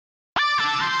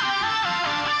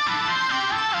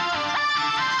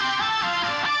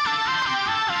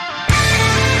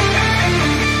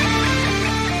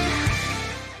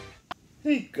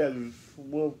guys,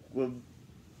 welcome.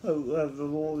 Hope you have a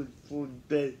wonderful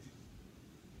day.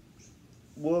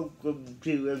 Welcome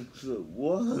to episode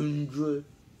 100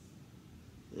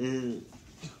 and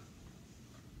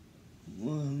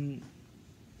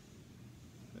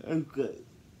okay,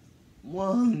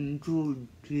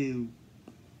 102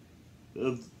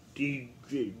 of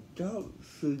DJ Talk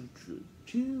Season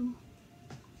 2.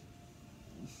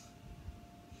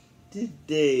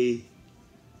 Today,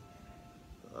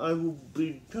 I will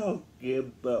be talking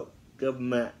about the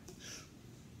Maxx.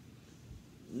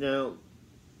 Now,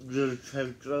 just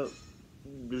heads up,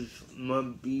 this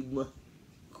might be my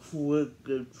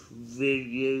quickest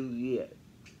video yet.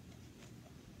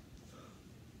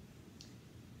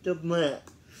 The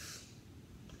Maxx,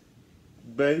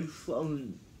 based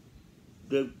on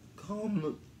the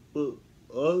comic book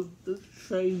of the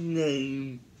same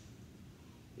name,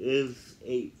 is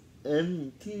a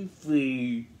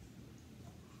MTV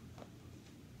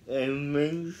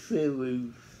anime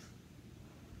series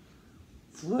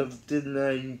from the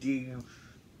 90s.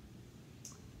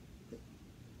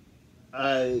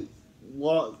 I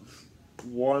watched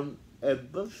one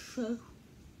episode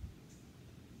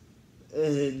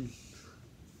and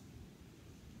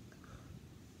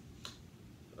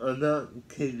I'm not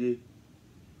kidding,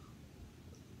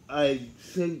 I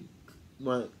think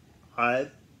my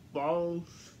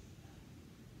eyeballs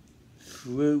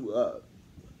threw up.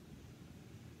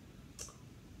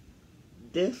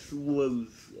 This was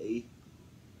a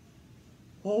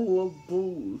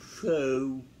horrible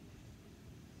show.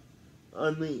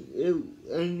 I mean, if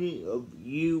any of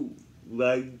you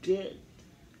liked it,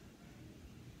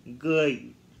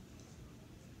 great.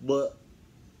 But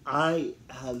I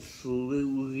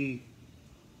absolutely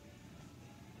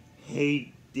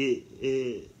hated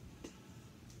it.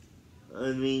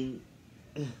 I mean,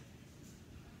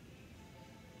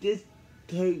 this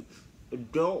takes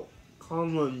adult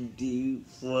comedy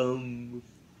from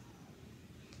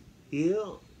here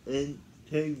and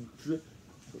takes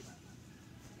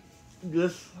the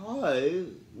side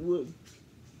which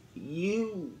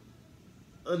you,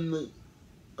 I mean,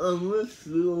 unless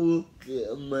you look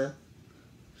at my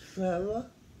fella,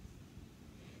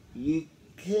 you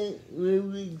can't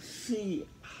really see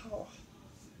how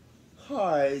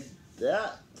hard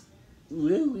that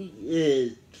really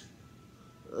is.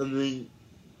 I mean,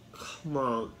 come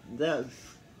on, that's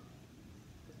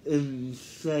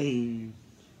insane.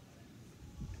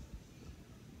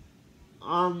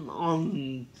 I'm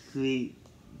honestly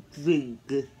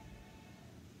thinking,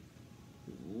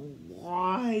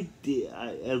 why did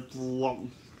I ever watch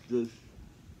this?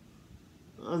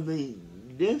 I mean,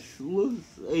 this was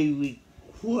a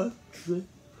requested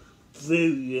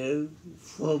video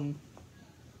from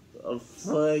a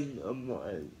friend of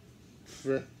mine.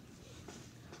 So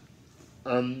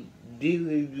I'm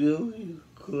doing really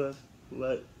quick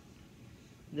right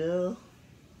now,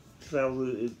 so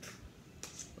it's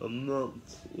a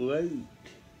month late,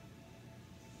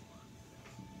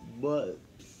 but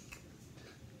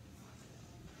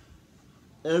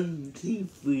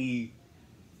MTV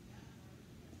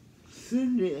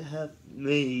shouldn't have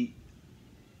made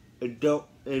adult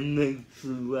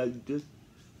animation like this.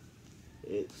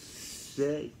 It's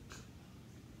sick.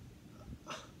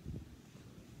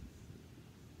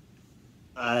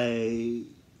 I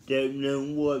don't know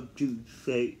what to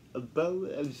say about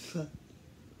it.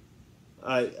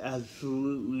 I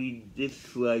absolutely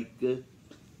dislike it.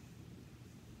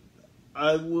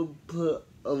 I will put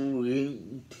a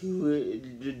link to it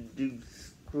in the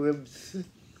description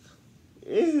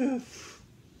if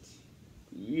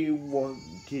you want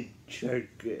to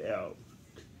check it out.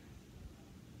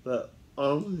 But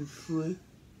honestly,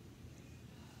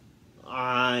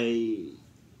 I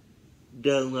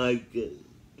don't like it.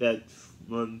 That's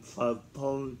my 5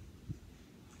 point.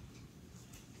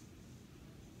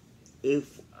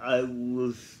 If I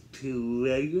was to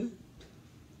rate it,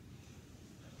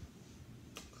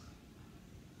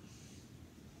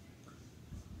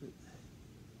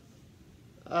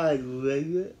 I'd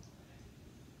rate it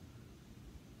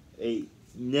a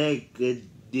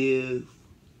negative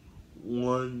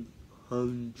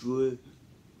 100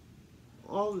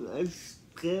 on a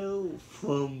scale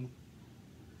from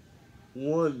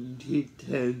 1 to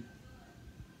 10.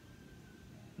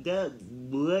 That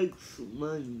breaks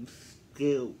my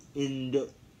scale in the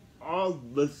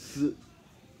opposite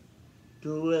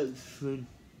direction.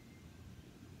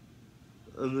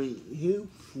 I mean, here's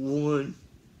 1,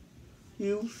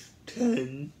 here's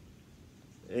 10,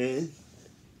 and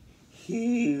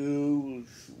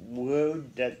here's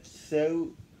word that's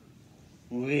so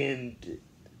random.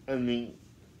 I mean,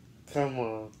 come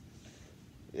on.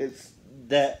 It's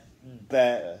that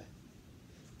better.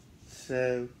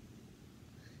 So,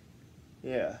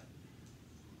 yeah.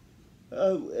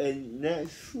 Oh, and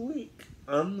next week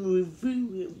I'm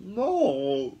reviewing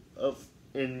more of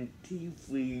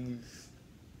NTV's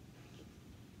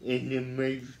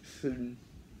animation.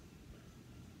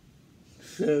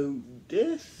 So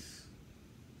this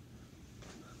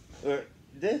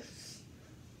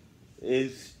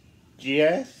is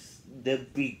just the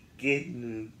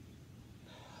beginning.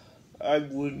 I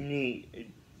would need a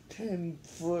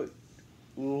 10-foot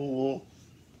rule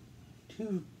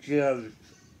to judge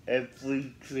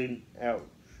everything else.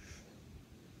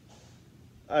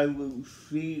 I will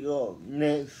see you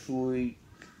next week.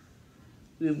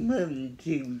 Remember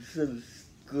to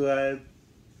subscribe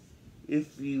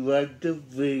if you like the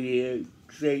video.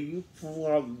 Say you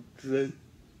follow